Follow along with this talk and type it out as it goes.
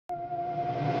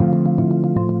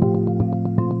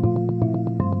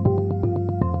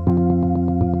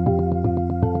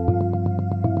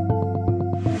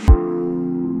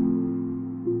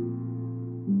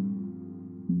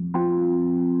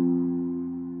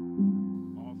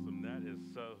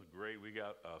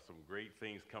some great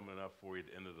things coming up for you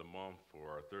at the end of the month for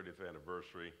our 30th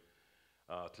anniversary.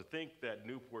 To think that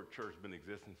Newport Church has been in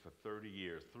existence for 30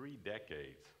 years, 3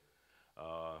 decades,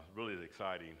 really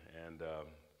exciting. And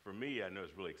for me, I know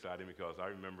it's really exciting because I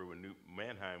remember when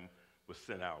Mannheim was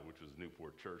sent out, which was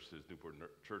Newport Church. It's Newport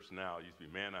Church now. It used to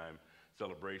be Mannheim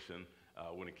Celebration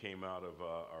when it came out of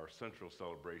our Central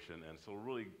Celebration. And so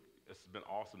really, it's been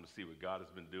awesome to see what God has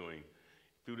been doing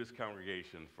through this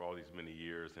congregation for all these many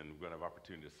years, and we're going to have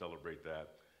opportunity to celebrate that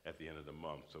at the end of the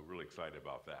month. So really excited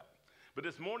about that. But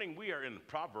this morning we are in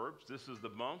Proverbs. This is the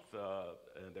month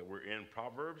that we're in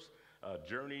Proverbs,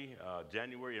 Journey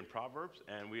January in Proverbs,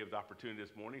 and we have the opportunity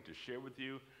this morning to share with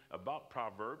you about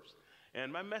Proverbs.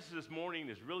 And my message this morning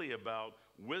is really about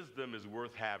wisdom is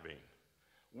worth having.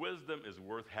 Wisdom is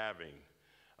worth having.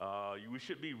 We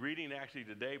should be reading actually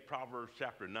today Proverbs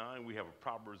chapter 9. We have a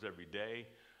Proverbs every day.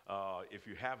 If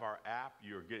you have our app,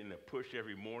 you're getting a push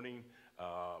every morning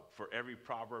for every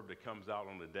proverb that comes out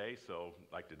on the day. So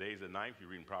like today's the 9th, you're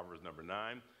reading Proverbs number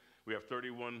 9. We have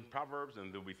 31 Proverbs,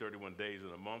 and there'll be 31 days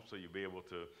in a month, so you'll be able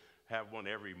to have one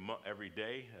every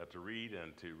day to read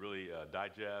and to really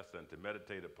digest and to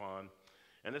meditate upon.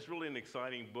 And it's really an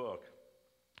exciting book.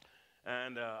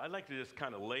 And I'd like to just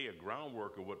kind of lay a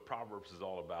groundwork of what Proverbs is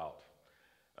all about.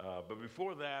 But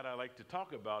before that, I'd like to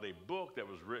talk about a book that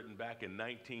was written back in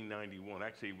 1991.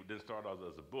 Actually, it didn't start out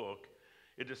as a book.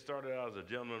 It just started out as a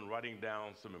gentleman writing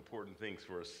down some important things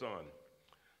for his son.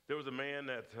 There was a man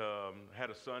that had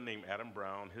a son named Adam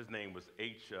Brown. His name was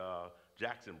H.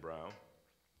 Jackson Brown.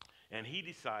 And he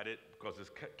decided, because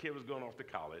his kid was going off to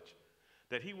college,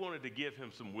 that he wanted to give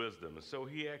him some wisdom. And so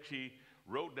he actually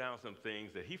wrote down some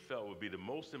things that he felt would be the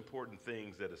most important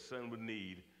things that his son would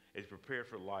need as he prepared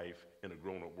for life in a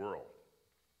grown-up world.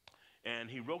 And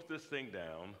he wrote this thing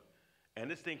down, and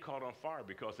this thing caught on fire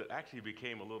because it actually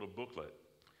became a little booklet.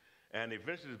 And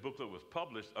eventually this booklet was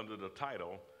published under the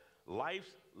title,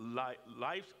 Life's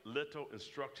Little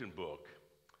Instruction Book.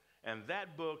 And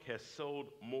that book has sold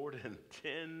more than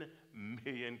 10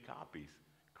 million copies.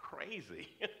 Crazy.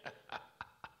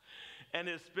 And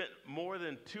it's spent more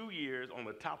than 2 years on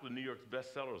the top of the New York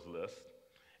bestsellers list,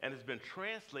 and it's been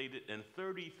translated in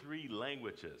 33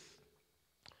 languages.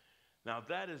 Now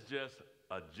that is just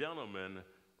a gentleman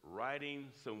writing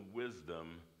some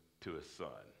wisdom to his son.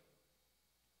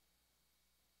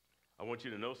 I want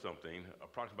you to know something.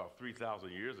 Approximately about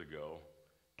 3,000 years ago,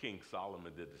 King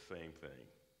Solomon did the same thing.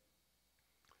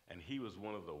 And he was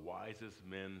one of the wisest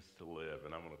men to live,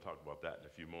 and I'm going to talk about that in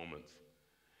a few moments.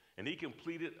 And he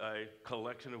completed a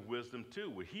collection of wisdom too,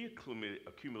 which he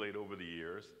accumulated over the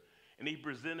years. And he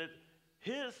presented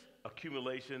his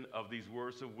accumulation of these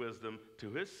words of wisdom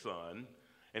to his son.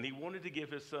 And he wanted to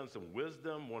give his son some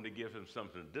wisdom, wanted to give him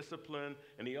something discipline.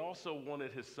 And he also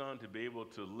wanted his son to be able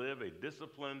to live a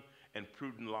disciplined and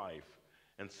prudent life.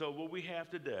 And so what we have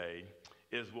today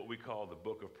is what we call the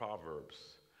book of Proverbs.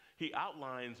 He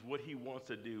outlines what he wants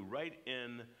to do right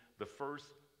in the first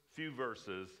few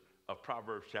verses of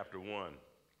Proverbs chapter 1.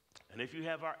 And if you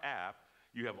have our app,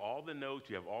 you have all the notes,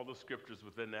 you have all the scriptures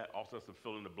within that, also some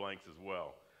fill in the blanks as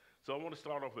well. So I want to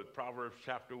start off with Proverbs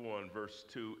chapter 1, verse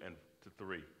 2 and to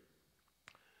 3.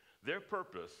 Their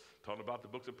purpose, talking about the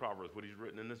books of Proverbs, what he's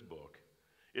written in this book,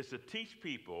 is to teach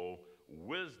people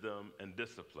wisdom and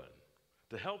discipline,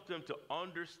 to help them to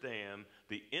understand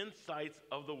the insights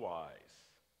of the wise.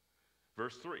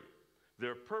 Verse 3.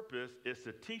 Their purpose is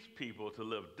to teach people to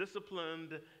live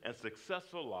disciplined and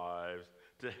successful lives,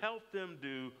 to help them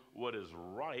do what is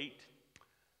right,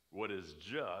 what is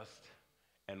just,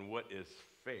 and what is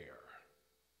fair.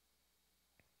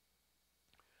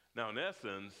 Now, in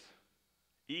essence,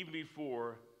 even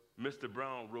before Mr.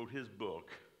 Brown wrote his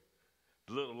book,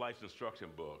 the Little Life Instruction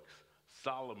Books,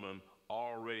 Solomon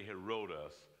already had wrote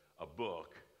us a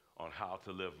book on how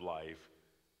to live life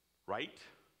right,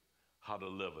 how to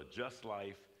live a just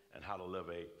life, and how to live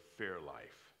a fair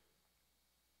life.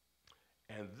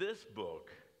 And this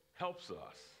book helps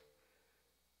us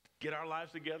get our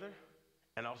lives together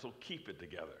and also keep it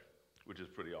together, which is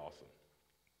pretty awesome.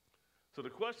 So the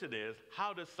question is,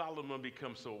 how does Solomon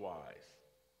become so wise?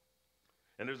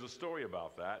 And there's a story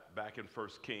about that back in 1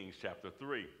 Kings chapter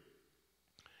 3.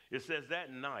 It says,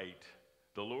 that night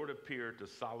the Lord appeared to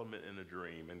Solomon in a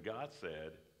dream, and God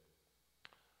said,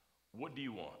 what do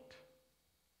you want?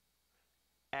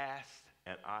 Ask,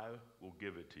 and I will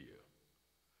give it to you.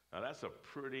 Now that's a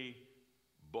pretty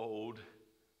bold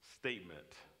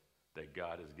statement that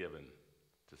God has given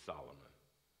to Solomon.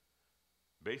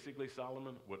 Basically,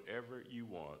 Solomon, whatever you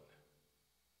want,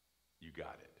 you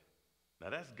got it.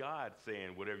 Now that's God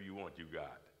saying whatever you want, you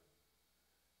got.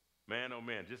 Man, oh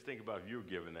man, just think about if you were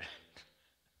given that.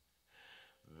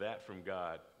 that from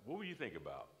God, what would you think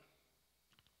about?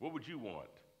 What would you want?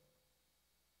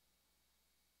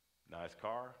 Nice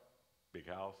car, big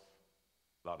house,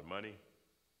 a lot of money,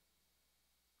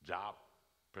 job,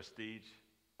 prestige?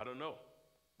 I don't know.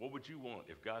 What would you want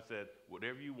if God said,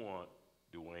 whatever you want,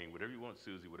 Duane, whatever you want,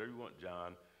 Susie, whatever you want,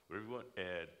 John, whatever you want,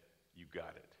 Ed, you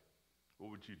got it. What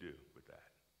would you do with that?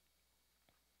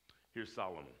 Here's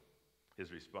Solomon,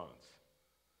 his response.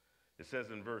 It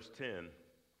says in verse 10,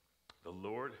 the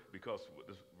Lord, because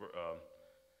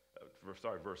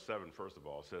verse 7, first of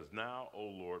all, says, now, O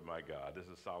Lord my God, this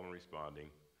is Solomon responding,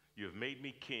 you have made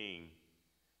me king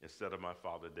instead of my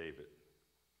father David.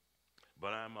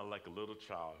 But I'm like a little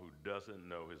child who doesn't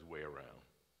know his way around.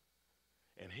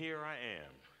 And here I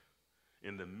am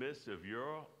in the midst of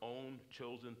your own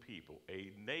chosen people,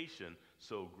 a nation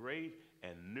so great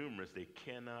and numerous they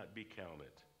cannot be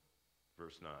counted.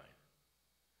 Verse 9.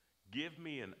 Give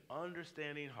me an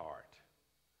understanding heart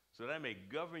so that I may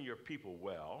govern your people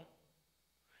well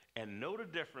and know the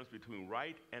difference between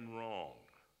right and wrong.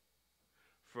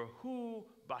 For who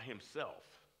by himself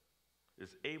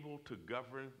is able to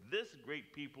govern this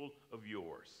great people of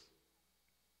yours?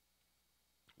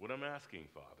 What I'm asking,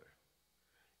 Father,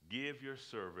 give your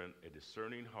servant a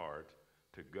discerning heart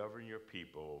to govern your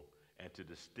people and to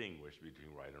distinguish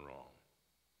between right and wrong.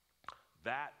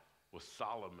 That was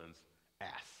Solomon's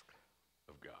ask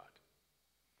of God.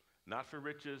 Not for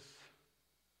riches,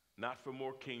 not for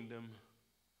more kingdom,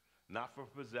 not for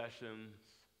possessions,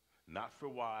 not for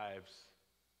wives,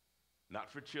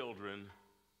 not for children.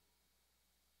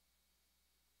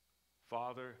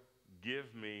 Father, give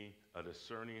me a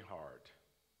discerning heart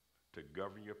to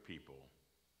govern your people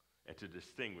and to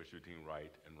distinguish between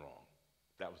right and wrong.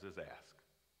 That was his ask.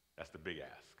 That's the big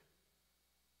ask.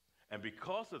 And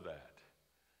because of that,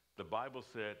 the Bible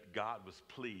said God was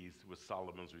pleased with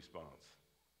Solomon's response.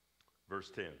 Verse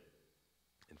 10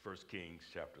 in 1 Kings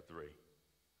chapter 3.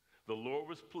 The Lord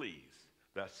was pleased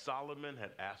that Solomon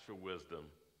had asked for wisdom.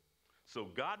 So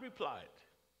God replied,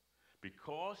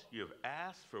 because you have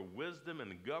asked for wisdom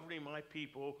in governing my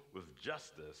people with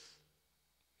justice,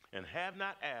 and have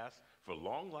not asked for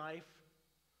long life,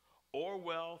 or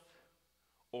wealth,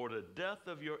 or the death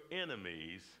of your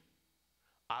enemies,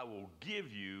 I will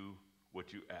give you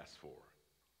what you asked for.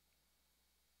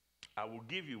 I will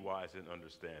give you wise and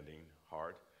understanding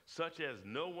heart, such as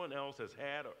no one else has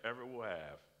had or ever will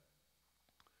have.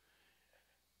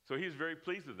 So he was very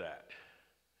pleased with that.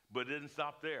 But it didn't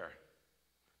stop there.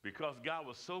 Because God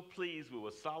was so pleased with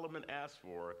what Solomon asked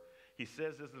for, he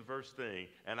says this in verse 13,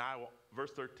 and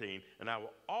I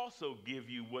will also give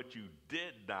you what you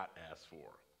did not ask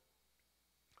for.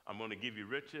 I'm going to give you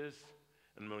riches,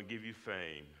 and I'm going to give you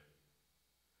fame.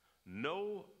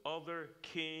 No other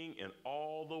king in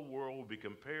all the world will be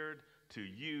compared to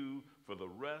you for the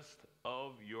rest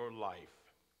of your life.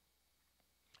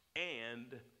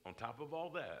 And on top of all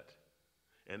that,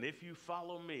 and if you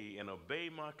follow me and obey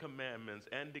my commandments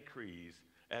and decrees,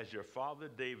 as your father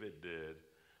David did,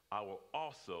 I will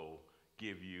also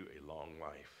give you a long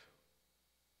life.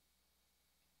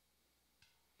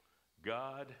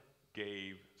 God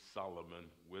gave Solomon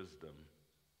wisdom,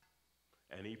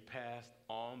 and he passed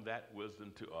on that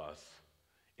wisdom to us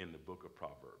in the book of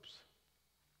Proverbs.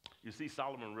 You see,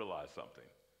 Solomon realized something.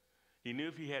 He knew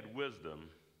if he had wisdom,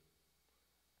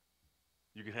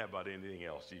 you can have about anything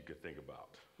else you could think about.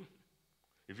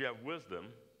 If you have wisdom,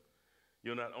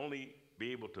 you'll not only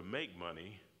be able to make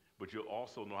money, but you'll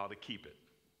also know how to keep it.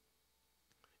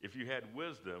 If you had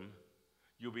wisdom,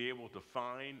 you'll be able to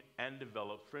find and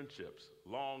develop friendships,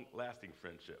 long-lasting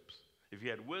friendships. If you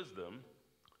had wisdom,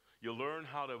 you'll learn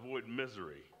how to avoid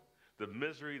misery, the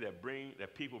misery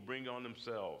that people bring on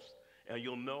themselves, and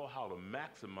you'll know how to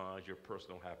maximize your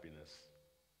personal happiness.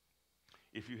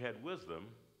 If you had wisdom,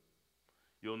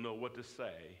 you'll know what to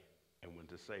say and when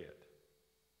to say it.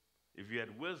 If you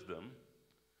had wisdom,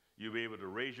 you'll be able to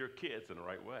raise your kids in the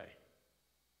right way.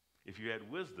 If you had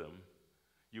wisdom,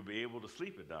 you'll be able to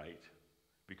sleep at night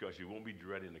because you won't be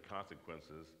dreading the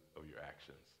consequences of your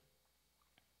actions.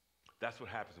 That's what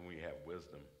happens when you have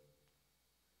wisdom.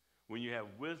 When you have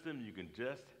wisdom, you can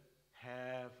just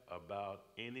have about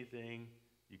anything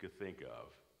you could think of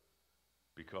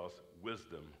because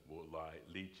wisdom will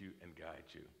lead you and guide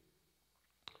you.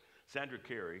 Sandra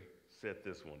Carey said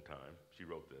this one time. She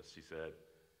wrote this. She said,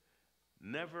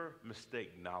 never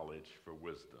mistake knowledge for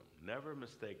wisdom. Never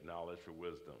mistake knowledge for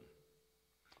wisdom.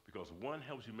 Because one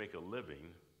helps you make a living,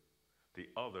 the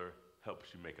other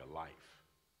helps you make a life.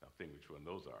 Now think which one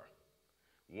those are.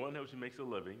 One helps you make a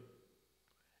living,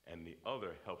 and the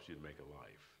other helps you to make a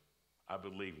life. I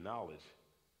believe knowledge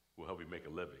will help you make a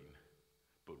living,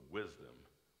 but wisdom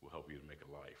will help you to make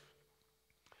a life.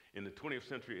 In the 20th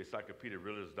Century Encyclopedia of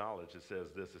Religious Knowledge, it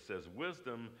says this. It says,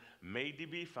 wisdom may be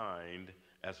defined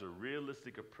as a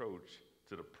realistic approach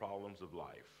to the problems of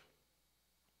life.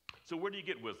 So where do you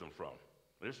get wisdom from?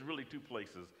 There's really two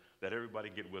places that everybody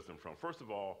get wisdom from. First of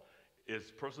all,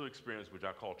 is personal experience, which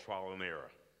I call trial and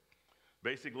error.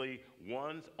 Basically,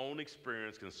 one's own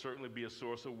experience can certainly be a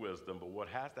source of wisdom, but what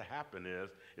has to happen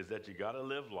is that you got to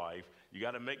live life, you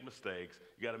got to make mistakes,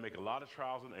 you got to make a lot of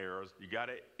trials and errors, you got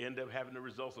to end up having the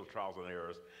results of trials and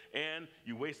errors, and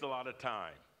you waste a lot of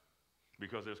time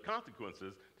because there's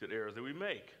consequences to the errors that we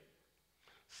make.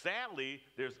 Sadly,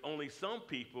 there's only some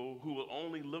people who will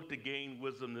only look to gain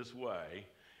wisdom this way,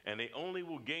 and they only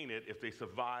will gain it if they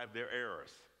survive their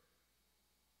errors.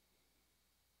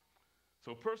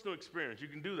 So personal experience, you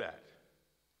can do that.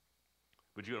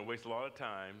 But you're going to waste a lot of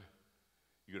time.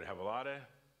 You're going to have a lot of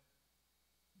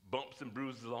bumps and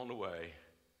bruises along the way.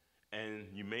 And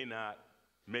you may not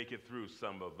make it through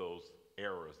some of those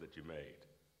errors that you made.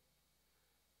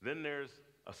 Then there's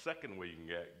a second way you can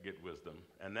get wisdom,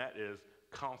 and that is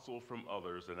counsel from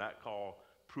others, and that's called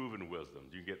proven wisdom.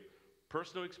 You can get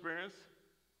personal experience,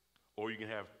 or you can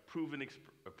have proven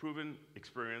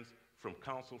experience from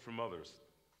counsel from others.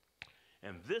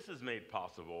 And this is made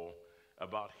possible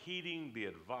about heeding the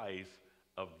advice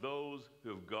of those who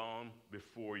have gone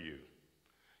before you.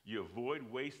 You avoid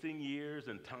wasting years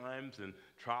and times and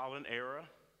trial and error,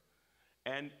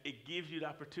 and it gives you the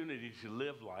opportunity to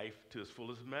live life to its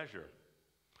fullest measure.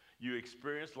 You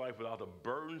experience life without the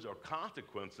burdens or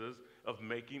consequences of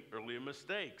making earlier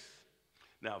mistakes.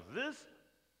 Now, this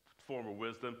form of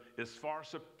wisdom is far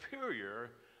superior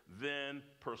than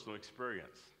personal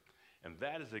experience. And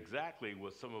that is exactly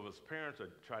what some of us parents are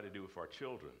trying to do with our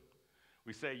children.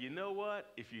 We say, you know what?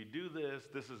 If you do this,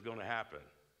 this is going to happen.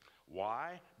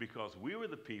 Why? Because we were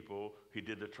the people who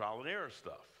did the trial and error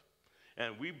stuff.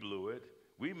 And we blew it.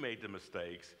 We made the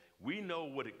mistakes. We know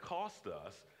what it cost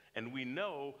us, and we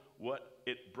know what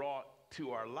it brought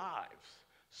to our lives.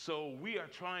 So we are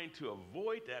trying to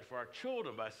avoid that for our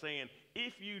children by saying,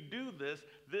 if you do this,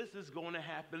 this is going to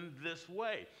happen this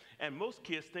way. And most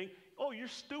kids think, oh, you're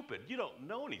stupid. You don't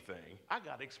know anything. I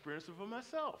got to experience it for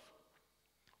myself.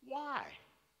 Why?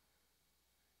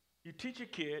 You teach a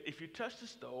kid, if you touch the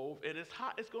stove and it's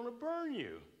hot, it's going to burn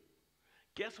you.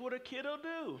 Guess what a kid will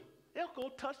do? They'll go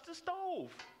touch the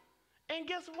stove. And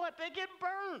guess what? They get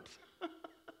burnt.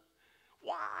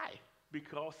 Why?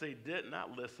 Because they did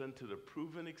not listen to the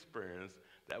proven experience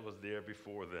that was there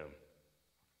before them.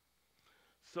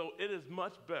 So it is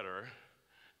much better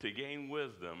to gain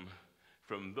wisdom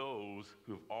from those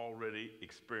who've already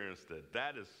experienced it.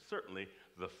 That is certainly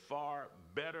the far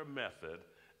better method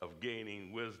of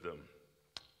gaining wisdom.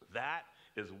 That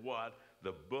is what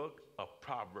the book of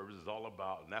Proverbs is all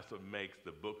about, and that's what makes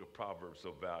the book of Proverbs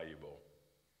so valuable.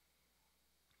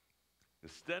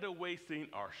 Instead of wasting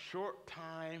our short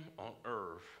time on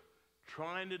earth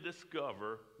trying to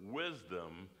discover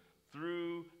wisdom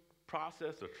through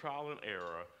process of trial and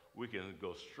error, we can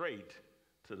go straight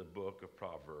to the book of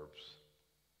Proverbs.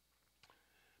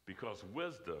 Because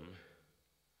wisdom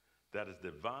that is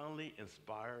divinely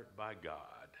inspired by God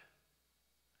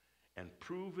and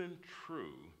proven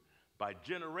true by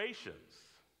generations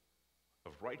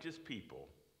of righteous people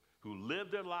who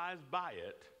live their lives by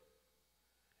it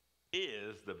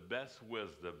is the best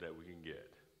wisdom that we can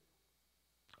get.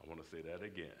 I want to say that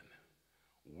again.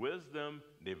 Wisdom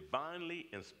divinely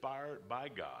inspired by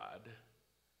God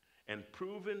and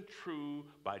proven true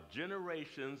by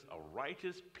generations of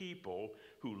righteous people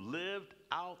who lived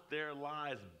out their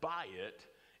lives by it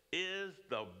is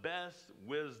the best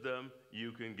wisdom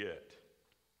you can get.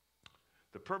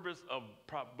 The purpose of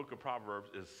the book of Proverbs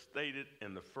is stated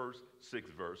in the first 6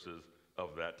 verses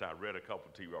of that time. I read a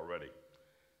couple to you already.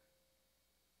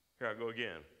 Here I go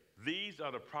again. These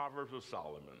are the Proverbs of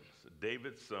Solomon,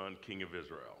 David's son, king of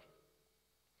Israel.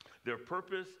 Their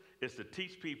purpose is to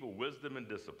teach people wisdom and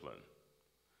discipline,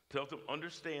 to help them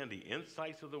understand the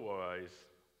insights of the wise.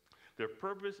 Their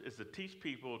purpose is to teach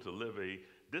people to live a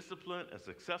disciplined and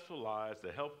successful lives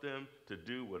to help them to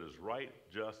do what is right,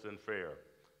 just, and fair.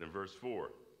 In verse 4,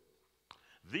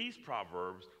 these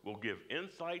proverbs will give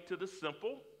insight to the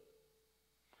simple,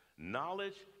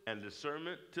 knowledge and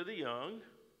discernment to the young.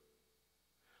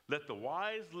 Let the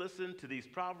wise listen to these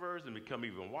proverbs and become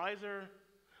even wiser.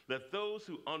 Let those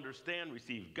who understand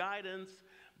receive guidance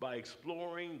by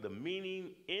exploring the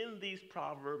meaning in these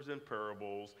proverbs and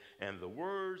parables and the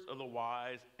words of the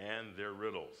wise and their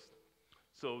riddles.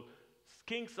 So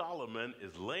King Solomon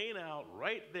is laying out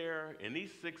right there in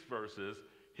these 6 verses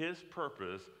his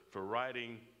purpose for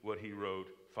writing what he wrote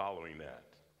following that.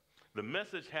 The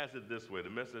Message has it this way. The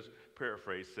Message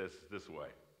paraphrase says it this way.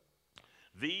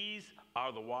 These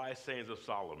are the wise sayings of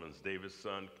Solomon, David's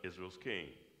son, Israel's king,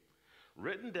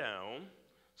 written down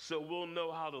so we'll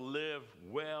know how to live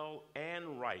well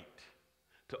and right,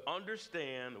 to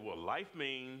understand what life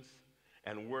means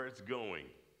and where it's going.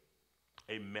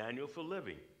 A manual for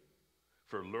living,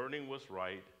 for learning what's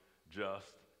right,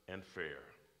 just, and fair.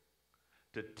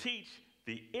 To teach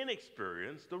the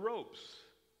inexperienced the ropes,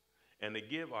 and to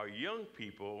give our young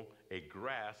people a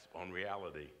grasp on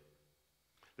reality.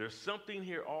 There's something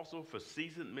here also for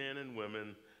seasoned men and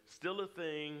women, still a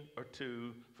thing or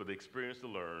two for the experience to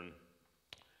learn.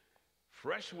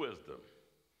 Fresh wisdom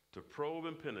to probe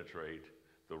and penetrate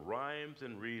the rhymes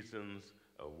and reasons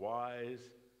of wise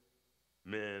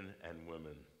men and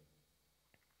women.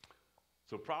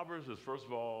 So Proverbs is first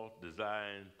of all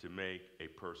designed to make a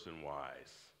person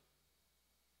wise.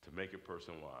 To make a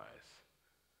person wise.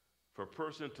 For a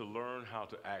person to learn how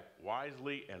to act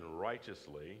wisely and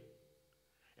righteously,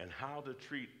 and how to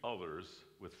treat others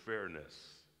with fairness.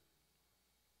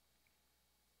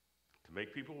 To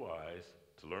make people wise,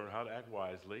 to learn how to act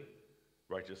wisely,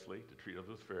 righteously, to treat others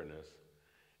with fairness.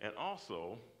 And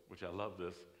also, which I love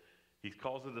this, he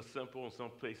calls it a simple, in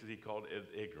some places he called it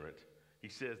ignorant. He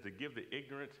says to give the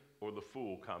ignorant or the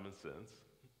fool common sense,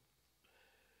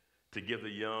 to give the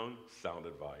young sound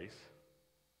advice,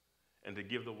 and to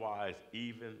give the wise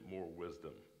even more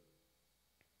wisdom.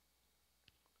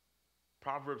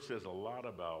 Proverbs says a lot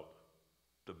about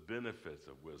the benefits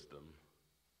of wisdom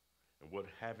and what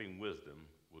having wisdom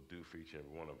will do for each and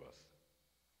every one of us.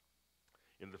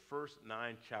 In the first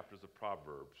 9 chapters of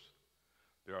Proverbs,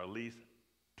 there are at least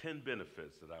 10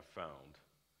 benefits that I've found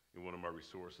in one of my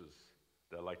resources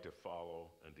that I'd like to follow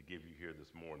and to give you here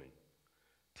this morning.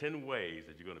 10 ways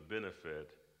that you're going to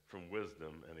benefit from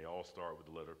wisdom, and they all start with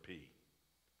the letter P.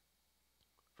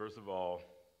 First of all,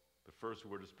 the first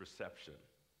word is perception.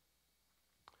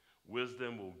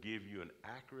 Wisdom will give you an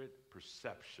accurate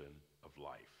perception of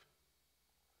life.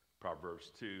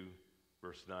 Proverbs 2,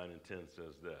 verse 9 and 10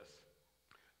 says this.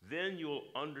 Then you'll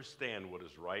understand what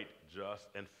is right, just,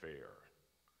 and fair,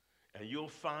 and you'll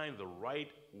find the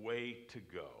right way to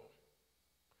go.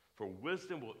 For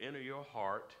wisdom will enter your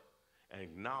heart,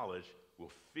 and knowledge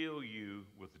will fill you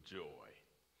with joy.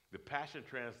 The Passion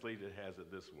Translated has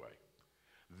it this way.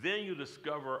 Then you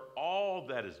discover all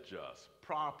that is just,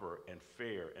 proper, and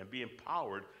fair, and be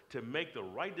empowered to make the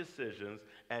right decisions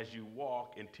as you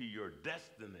walk into your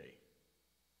destiny.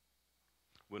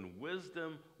 When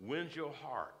wisdom wins your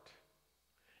heart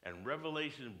and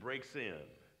revelation breaks in,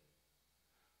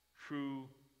 true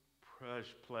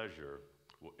pleasure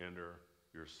will enter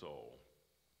your soul.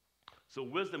 So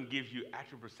wisdom gives you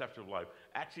actual perception of life,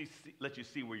 actually lets you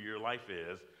see where your life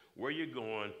is, where you're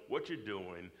going, what you're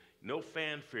doing. No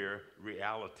fanfare,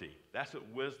 reality. That's what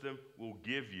wisdom will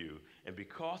give you. And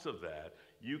because of that,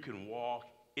 you can walk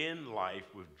in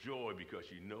life with joy because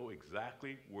you know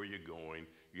exactly where you're going.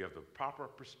 You have the proper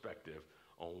perspective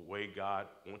on the way God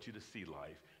wants you to see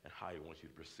life and how he wants you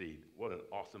to proceed. What an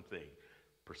awesome thing,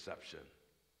 perception.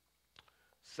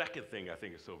 Second thing I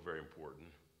think is so very important.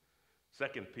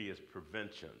 Second P is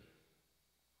prevention.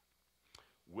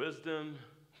 Wisdom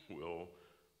will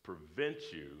prevent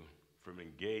you from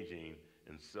engaging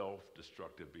in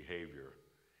self-destructive behavior.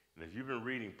 And if you've been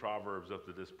reading Proverbs up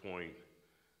to this point,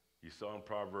 you saw in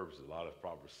Proverbs a lot of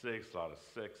Proverbs 6, a lot of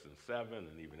 6 and 7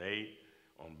 and even 8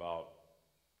 on about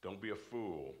don't be a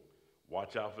fool.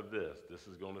 Watch out for this. This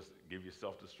is going to give you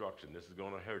self-destruction. This is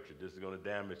going to hurt you. This is going to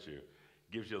damage you.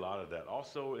 Gives you a lot of that.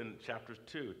 Also in chapter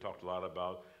 2, it talked a lot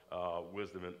about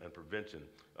wisdom and prevention.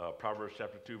 Proverbs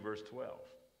chapter 2, verse 12.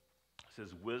 It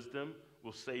says, wisdom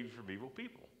will save you from evil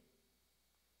people.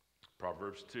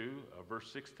 Proverbs 2,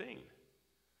 verse 16.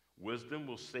 Wisdom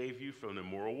will save you from the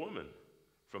immoral woman,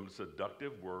 from the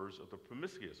seductive words of the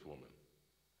promiscuous woman.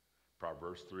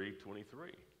 Proverbs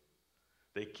 3:23.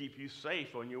 They keep you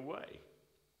safe on your way,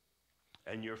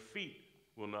 and your feet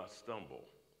will not stumble.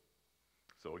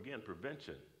 So again,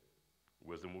 prevention.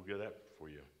 Wisdom will get that for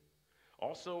you.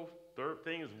 Also, third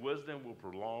thing is wisdom will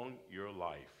prolong your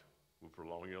life. Will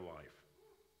prolong your life.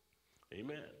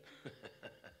 Amen.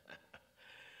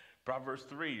 Proverbs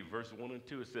 3, verse 1 and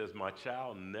 2, it says, my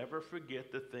child, never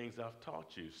forget the things I've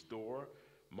taught you. Store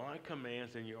my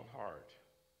commands in your heart.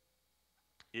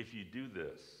 If you do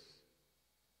this,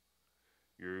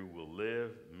 you will live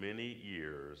many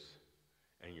years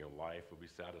and your life will be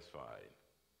satisfied.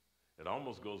 It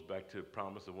almost goes back to the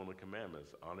promise of one of the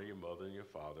commandments. Honor your mother and your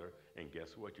father, and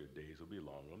guess what? Your days will be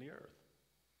long on the earth.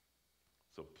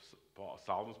 So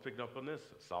Solomon's picking up on this.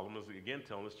 Solomon's again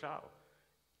telling his child,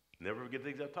 Never forget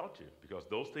things I've taught you, because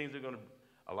those things are going to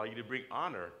allow you to bring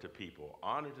honor to people,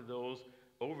 honor to those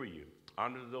over you,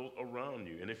 honor to those around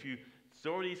you. And if you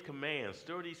store these commands,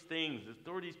 store these things,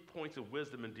 store these points of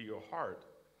wisdom into your heart,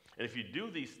 and if you do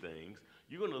these things,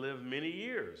 you're going to live many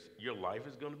years. Your life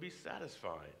is going to be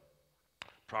satisfying.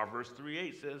 Proverbs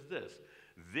 3:8 says this,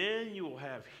 then you will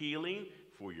have healing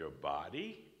for your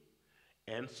body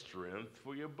and strength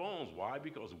for your bones. Why?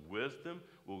 Because wisdom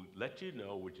will let you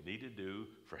know what you need to do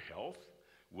for health.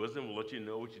 Wisdom will let you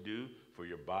know what you do for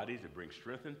your body to bring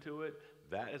strength into it.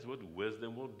 That is what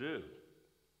wisdom will do.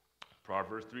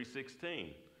 Proverbs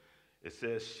 3:16, it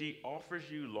says, she offers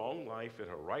you long life at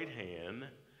her right hand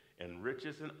and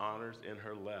riches and honors in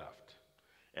her left.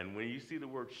 And when you see the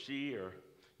word she,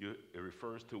 it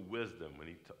refers to wisdom.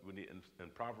 In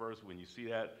Proverbs, when you see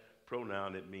that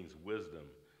pronoun, it means wisdom.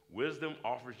 Wisdom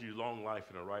offers you long life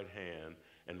in her right hand,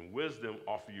 and wisdom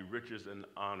offers you riches and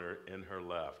honor in her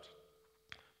left.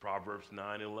 Proverbs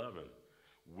 9:11,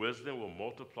 wisdom will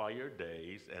multiply your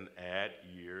days and add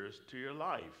years to your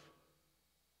life.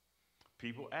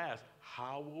 People ask,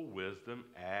 how will wisdom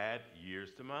add years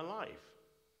to my life?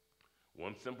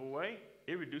 One simple way,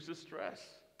 it reduces stress.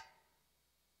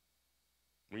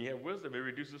 When you have wisdom, it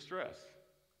reduces stress,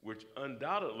 which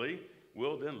undoubtedly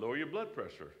will then lower your blood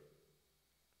pressure,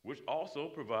 which also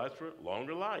provides for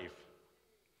longer life.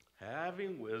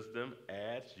 Having wisdom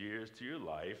adds years to your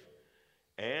life,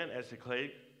 and as the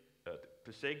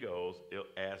cliche goes, it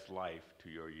adds life to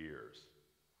your years.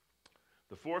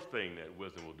 The fourth thing that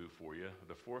wisdom will do for you,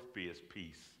 the fourth P is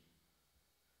peace.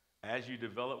 As you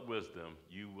develop wisdom,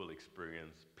 you will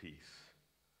experience peace.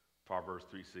 Proverbs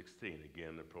 3:16,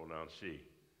 again the pronoun she.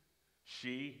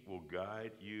 She will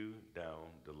guide you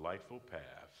down delightful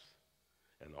paths,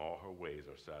 and all her ways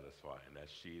are satisfying. That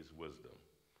she is wisdom.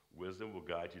 Wisdom will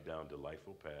guide you down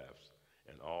delightful paths,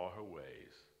 and all her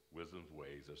ways, wisdom's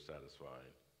ways, are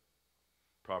satisfying.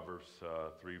 Proverbs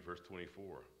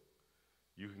 3:24.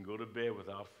 You can go to bed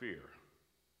without fear.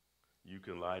 You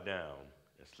can lie down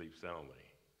and sleep soundly.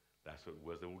 That's what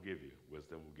wisdom will give you.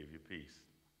 Wisdom will give you peace.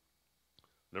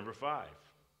 Number 5,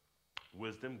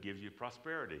 wisdom gives you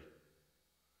prosperity.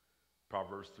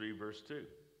 Proverbs 3:2.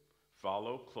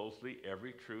 Follow closely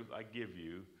every truth I give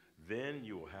you, then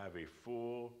you will have a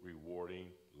full, rewarding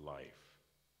life.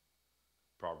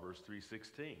 Proverbs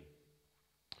 3:16.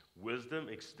 Wisdom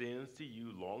extends to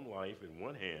you long life in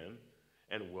one hand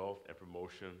and wealth and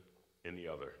promotion in the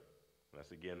other.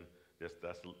 That's again, that's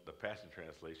the Passion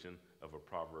Translation of a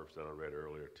Proverbs that I read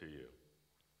earlier to you.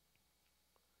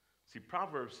 See,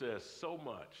 Proverbs says so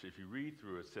much, if you read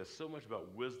through it, says so much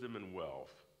about wisdom and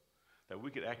wealth that we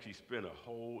could actually spend a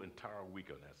whole entire week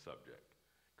on that subject,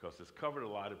 because it's covered a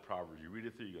lot in Proverbs. You read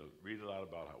it through, you're going to read a lot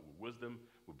about how wisdom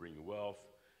will bring you wealth,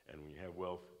 and when you have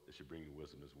wealth, it should bring you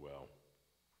wisdom as well.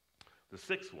 The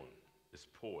 6th one is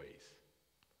poise.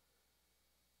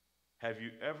 Have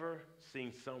you ever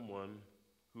seen someone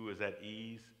who is at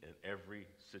ease in every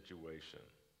situation?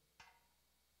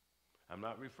 I'm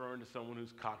not referring to someone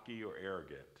who's cocky or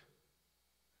arrogant,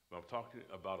 but I'm talking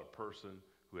about a person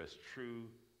who has true,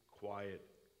 quiet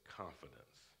confidence.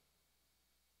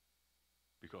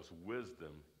 Because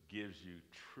wisdom gives you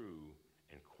true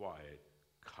and quiet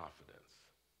confidence.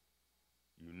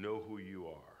 You know who you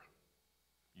are.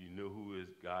 You know who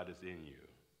God is in you.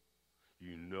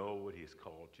 You know what he's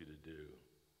called you to do.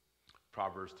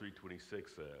 Proverbs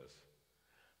 3:26 says,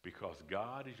 because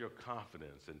God is your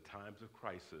confidence in times of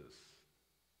crisis,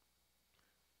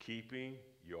 keeping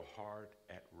your heart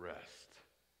at rest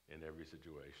in every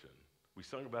situation. We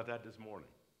sung about that this morning.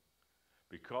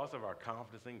 Because of our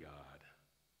confidence in God,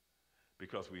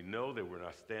 because we know that we're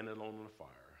not standing alone in the fire,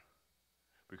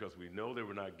 because we know that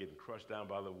we're not getting crushed down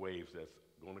by the waves that's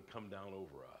going to come down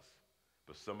over us,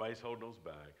 but somebody's holding us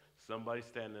back, somebody's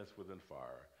standing us within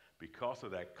fire. Because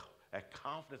of that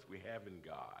confidence we have in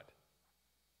God,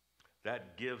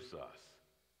 that gives us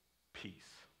peace.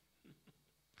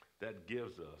 That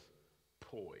gives us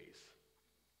poise.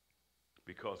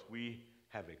 Because we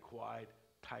have a quiet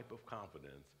type of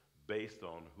confidence based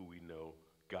on who we know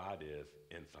God is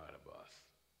inside of us.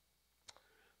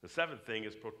 The 7th thing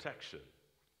is protection.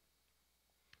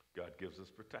 God gives us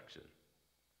protection.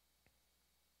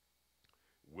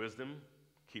 Wisdom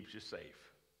keeps you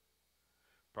safe.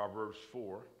 Proverbs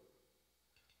 4,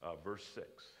 verse 6.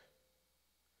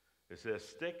 It says,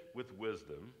 stick with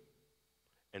wisdom,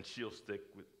 and she'll stick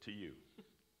to you,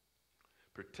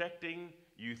 protecting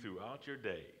you throughout your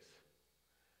days.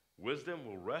 Wisdom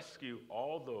will rescue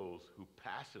all those who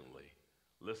passionately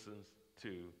listens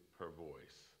to her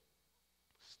voice.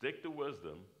 Stick to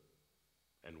wisdom,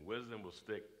 and wisdom will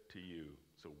stick to you.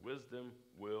 So wisdom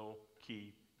will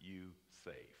keep you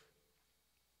safe.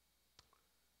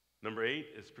 Number 8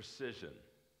 is precision.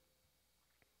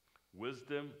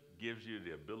 Wisdom gives you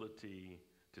the ability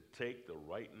to take the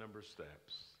right number of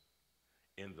steps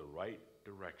in the right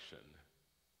direction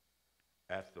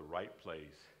at the right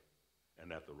place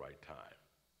and at the right time.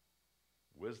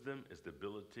 Wisdom is the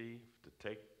ability to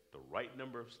take the right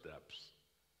number of steps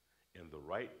in the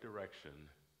right direction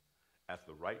at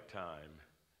the right time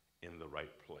in the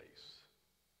right place.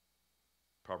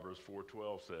 Proverbs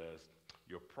 4:12 says,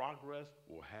 your progress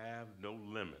will have no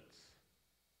limits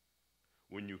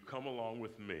when you come along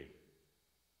with me,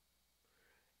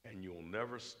 and you'll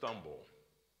never stumble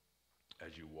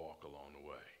as you walk along the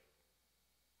way.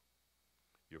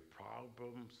 Your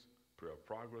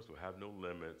progress will have no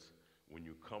limits when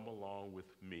you come along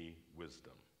with me,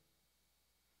 wisdom.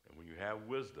 And when you have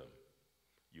wisdom,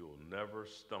 you'll never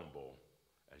stumble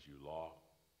as you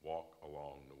walk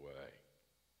along the way.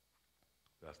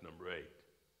 That's number 8.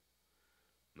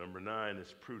 Number 9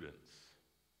 is prudence.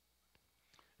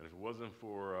 And if it wasn't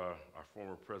for our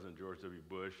former President George W.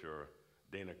 Bush or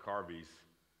Dana Carvey's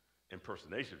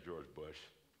impersonation of George Bush,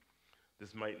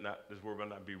 this word might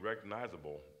not be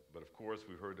recognizable. But of course,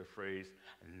 we've heard the phrase,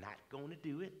 not going to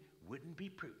do it, wouldn't be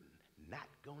prudent. Not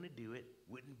going to do it,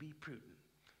 wouldn't be prudent.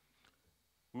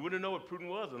 We wouldn't know what prudent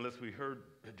was unless we heard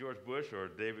George Bush or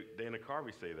Dana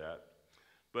Carvey say that.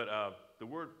 But the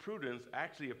word prudence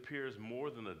actually appears more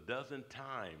than a dozen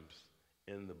times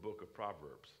in the book of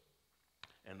Proverbs.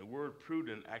 And the word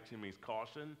prudent actually means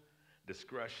caution,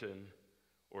 discretion,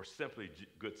 or simply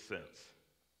good sense.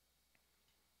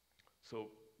 So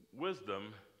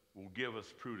wisdom will give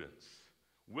us prudence.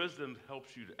 Wisdom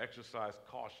helps you to exercise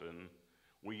caution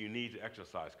when you need to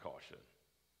exercise caution.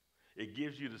 It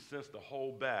gives you the sense to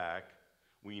hold back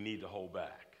when you need to hold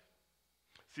back.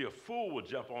 See, a fool will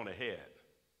jump on ahead,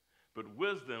 but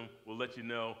wisdom will let you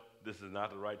know this is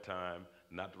not the right time,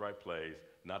 not the right place,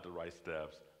 not the right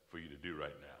steps for you to do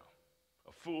right now.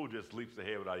 A fool just leaps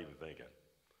ahead without even thinking.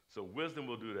 So wisdom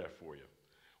will do that for you.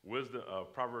 Wisdom,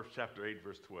 Proverbs chapter 8,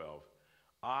 verse 12.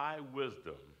 I,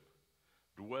 wisdom,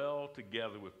 dwell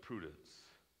together with prudence.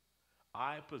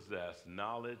 I possess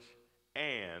knowledge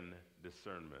and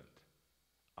discernment.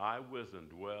 I, wisdom,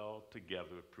 dwell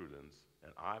together with prudence,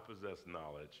 and I possess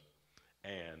knowledge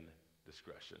and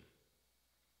discretion.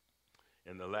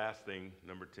 And the last thing,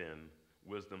 number 10,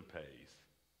 wisdom pays.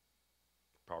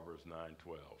 Proverbs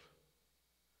 9:12.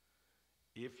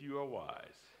 If you are wise,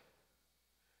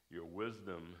 your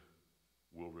wisdom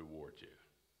will reward you.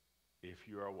 If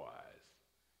you are wise,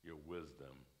 your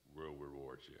wisdom will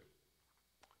reward you.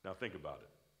 Now think about it.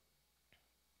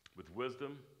 With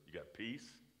wisdom, you got peace,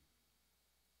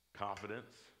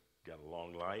 confidence, you got a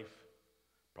long life,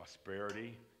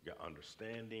 prosperity, you got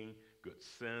understanding, good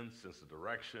sense of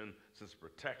direction, sense of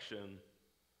protection,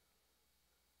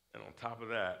 and on top of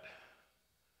that,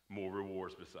 more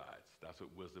rewards besides. That's what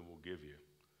wisdom will give you.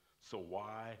 So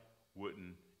why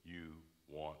wouldn't you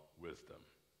want wisdom?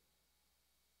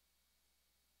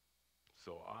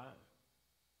 So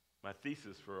my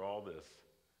thesis for all this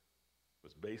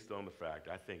was based on the fact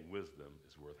I think wisdom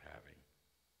is worth having.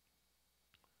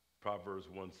 Proverbs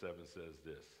 1:7 says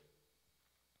this: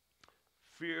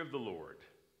 fear of the Lord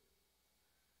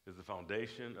is the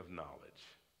foundation of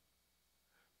knowledge,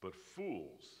 but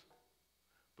fools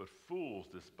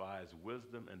despise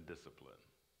wisdom and discipline.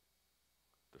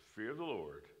 The fear of the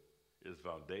Lord is the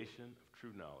foundation of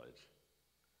true knowledge,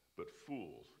 but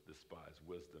fools despise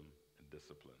wisdom and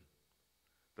discipline.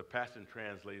 The Passion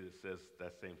Translated says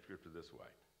that same scripture this way: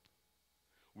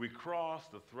 we cross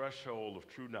the threshold of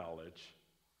true knowledge,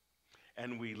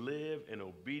 and we live in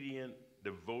obedient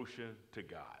devotion to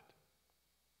God.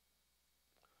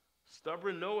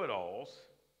 Stubborn know-it-alls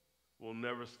will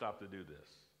never stop to do this,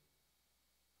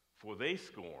 for they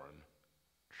scorn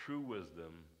true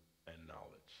wisdom and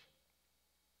knowledge.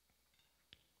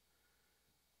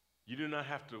 You do not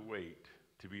have to wait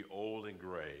to be old and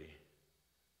gray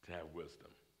to have wisdom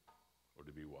or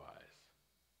to be wise.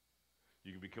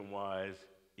 You can become wise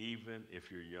even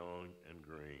if you're young and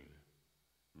green.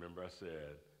 Remember I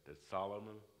said that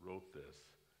Solomon wrote this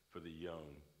for the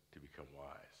young to become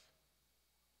wise.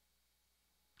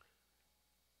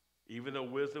 Even though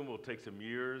wisdom will take some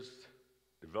years,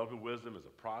 developing wisdom is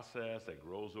a process that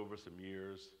grows over some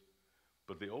years,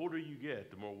 but the older you get,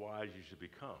 the more wise you should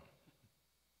become,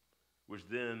 which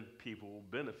then people will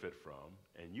benefit from,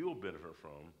 and you'll benefit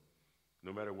from,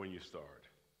 no matter when you start.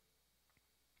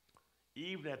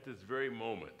 Even at this very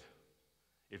moment,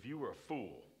 if you were a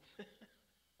fool,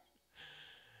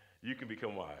 you can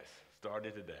become wise,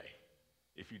 starting today.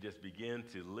 if you just begin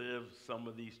to live some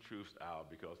of these truths out,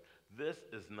 because this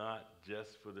is not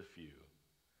just for the few.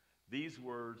 These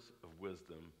words of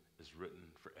wisdom is written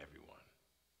for everyone.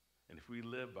 And if we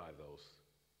live by those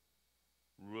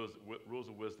rules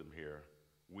of wisdom here,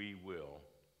 we will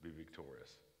be victorious.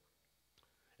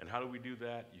 And how do we do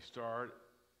that? You start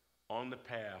on the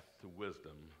path to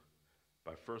wisdom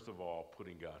by, first of all,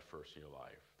 putting God first in your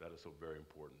life. That is so very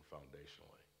important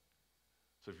foundationally.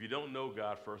 So if you don't know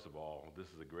God, first of all, this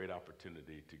is a great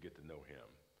opportunity to get to know him,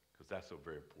 because that's so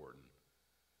very important.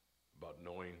 About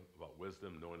knowing about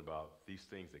wisdom, knowing about these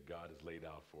things that God has laid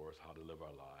out for us, how to live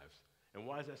our lives. And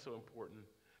why is that so important?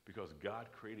 Because God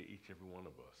created each and every one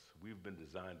of us. We've been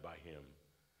designed by him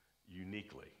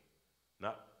uniquely.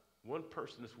 Not one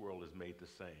person in this world is made the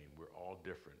same. We're all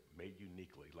different, made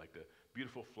uniquely. Like the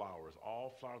beautiful flowers,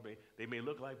 all flowers, they may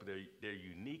look like, but they're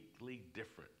uniquely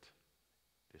different.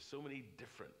 There's so many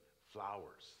different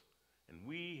flowers, and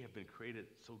we have been created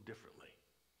so differently.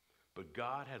 But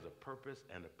God has a purpose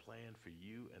and a plan for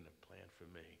you and a plan for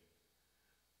me.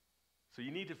 So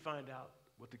you need to find out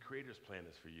what the Creator's plan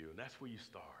is for you, and that's where you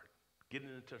start. Getting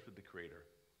in touch with the Creator.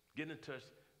 Getting in touch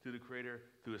through the Creator,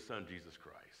 through his Son, Jesus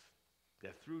Christ.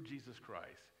 That through Jesus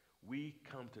Christ, we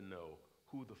come to know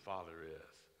who the Father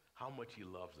is, how much he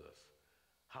loves us,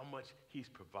 how much he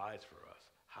provides for us,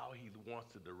 how he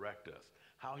wants to direct us,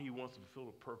 how he wants to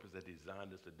fulfill the purpose that he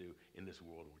designed us to do in this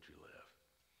world in which we live.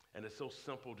 And it's so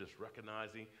simple, just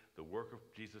recognizing the work of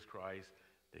Jesus Christ,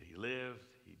 that he lived,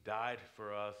 he died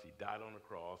for us, he died on the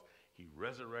cross, he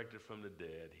resurrected from the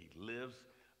dead, he lives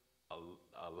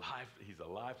alive, he's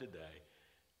alive today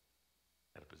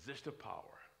at a position of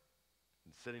power,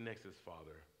 and sitting next to his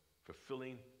Father,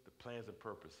 fulfilling the plans and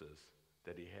purposes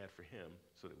that he had for him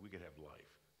so that we could have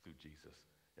life through Jesus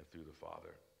and through the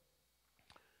Father.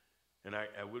 And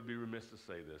I would be remiss to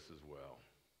say this as well.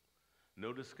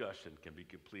 No discussion can be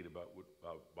complete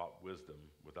about wisdom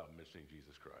without mentioning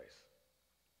Jesus Christ.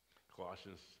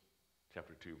 Colossians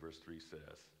chapter 2, verse 3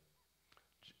 says,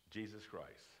 Jesus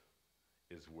Christ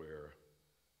is where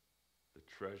the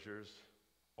treasures,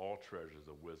 all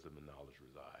treasures of wisdom and knowledge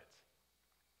resides.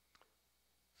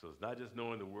 So it's not just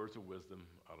knowing the words of wisdom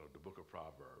out of the book of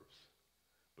Proverbs,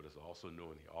 but it's also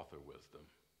knowing the author of wisdom,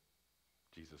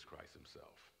 Jesus Christ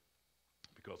himself.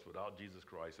 Because without Jesus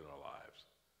Christ in our lives,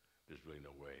 there's really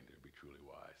no way to be truly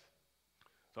wise.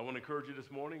 So I want to encourage you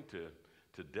this morning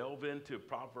to delve into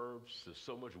Proverbs. There's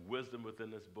so much wisdom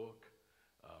within this book.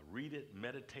 Read it,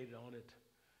 meditate on it.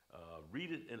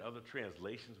 Read it in other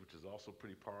translations, which is also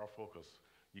pretty powerful because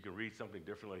you can read something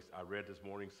differently. I read this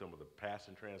morning some of the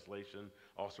Passion Translation.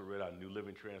 Also read out New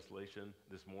Living Translation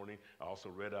this morning. I also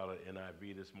read out an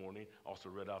NIV this morning. Also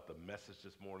read out the Message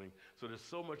this morning. So there's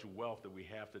so much wealth that we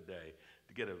have today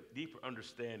to get a deeper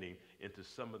understanding into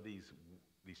some of these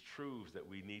truths that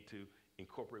we need to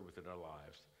incorporate within our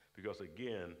lives. Because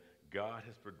again, God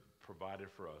has provided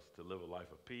for us to live a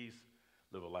life of peace,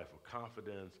 live a life of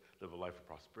confidence, live a life of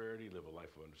prosperity, live a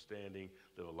life of understanding,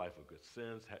 live a life of good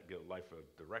sense, get a life of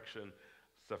direction,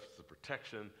 substance of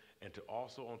protection, and to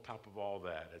also on top of all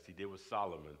that, as he did with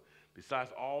Solomon,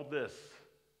 besides all this,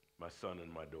 my son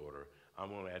and my daughter, I'm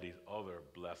going to add these other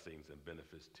blessings and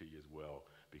benefits to you as well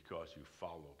because you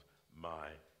followed my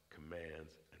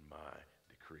commands and my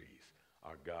decrees.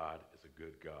 Our God is a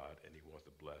good God, and he wants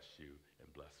to bless you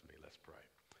and bless me. Let's pray.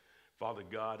 Father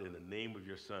God, in the name of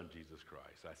your Son, Jesus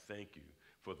Christ, I thank you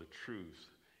for the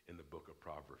truths in the book of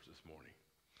Proverbs this morning.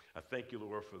 I thank you,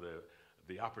 Lord, for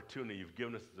the opportunity you've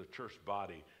given us as a church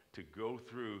body to go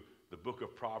through the book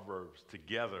of Proverbs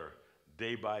together,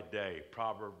 day by day,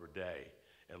 proverb per day,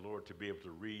 and, Lord, to be able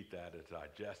to read that and to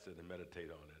digest it and meditate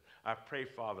on it. I pray,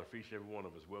 Father, for each and every one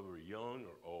of us, whether we're young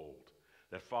or old,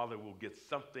 that, Father, we'll get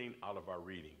something out of our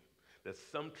reading, that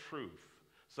some truth,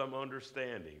 some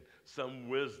understanding, some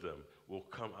wisdom will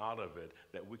come out of it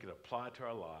that we can apply to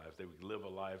our lives, that we can live a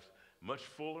life much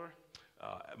fuller,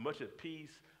 much at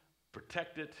peace,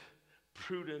 protected,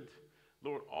 prudent.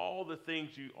 Lord, all the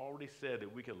things you already said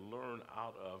that we can learn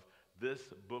out of this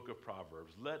book of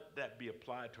Proverbs, let that be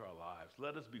applied to our lives.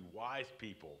 Let us be wise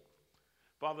people.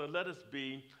 Father, let us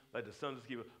be, like the sons of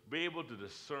Sceva, be able to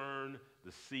discern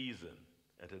the season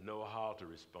and to know how to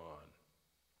respond.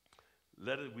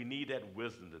 We need that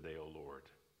wisdom today, oh Lord.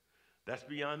 That's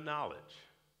beyond knowledge.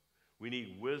 We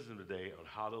need wisdom today on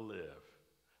how to live,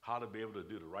 how to be able to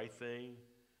do the right thing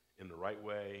in the right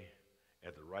way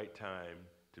at the right time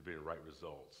to be the right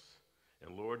results.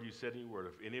 And Lord, you said in your word,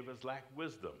 if any of us lack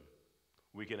wisdom,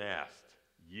 we can ask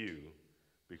you,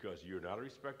 because you're not a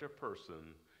respecter of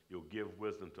person, you'll give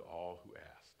wisdom to all who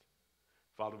ask.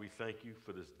 Father, we thank you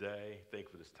for this day. Thank you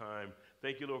for this time.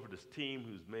 Thank you, Lord, for this team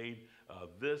who's made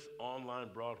this online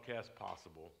broadcast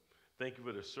possible. Thank you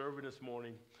for their serving this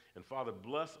morning. And Father,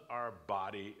 bless our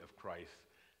body of Christ.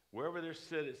 Wherever they're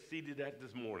seated at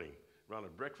this morning, around a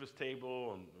breakfast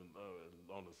table,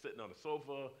 sitting on a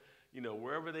sofa,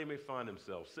 wherever they may find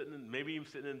themselves, maybe even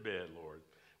sitting in bed, Lord.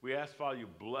 We ask, Father, you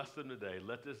bless them today.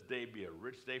 Let this day be a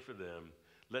rich day for them.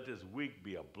 Let this week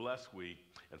be a blessed week.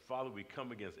 And Father, we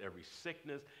come against every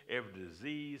sickness, every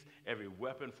disease, every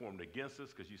weapon formed against us,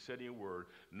 because you said in your word,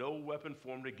 no weapon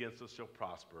formed against us shall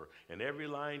prosper, and every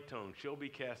lying tongue shall be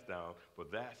cast down, for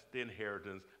that's the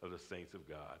inheritance of the saints of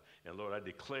God. And Lord, I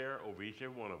declare over each and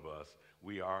every one of us,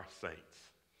 we are saints.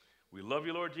 We love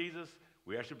you, Lord Jesus.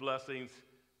 We ask your blessings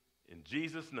in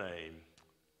Jesus' name.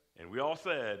 And we all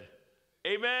said,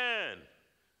 amen.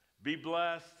 Be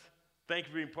blessed. Thank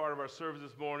you for being part of our service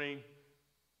this morning.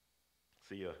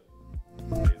 See ya.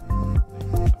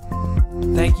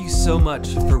 Thank you so much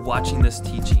for watching this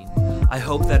teaching. I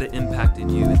hope that it impacted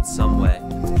you in some way.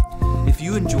 If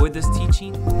you enjoyed this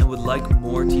teaching and would like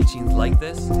more teachings like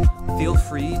this, feel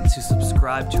free to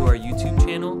subscribe to our YouTube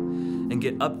channel and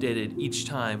get updated each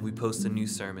time we post a new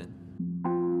sermon.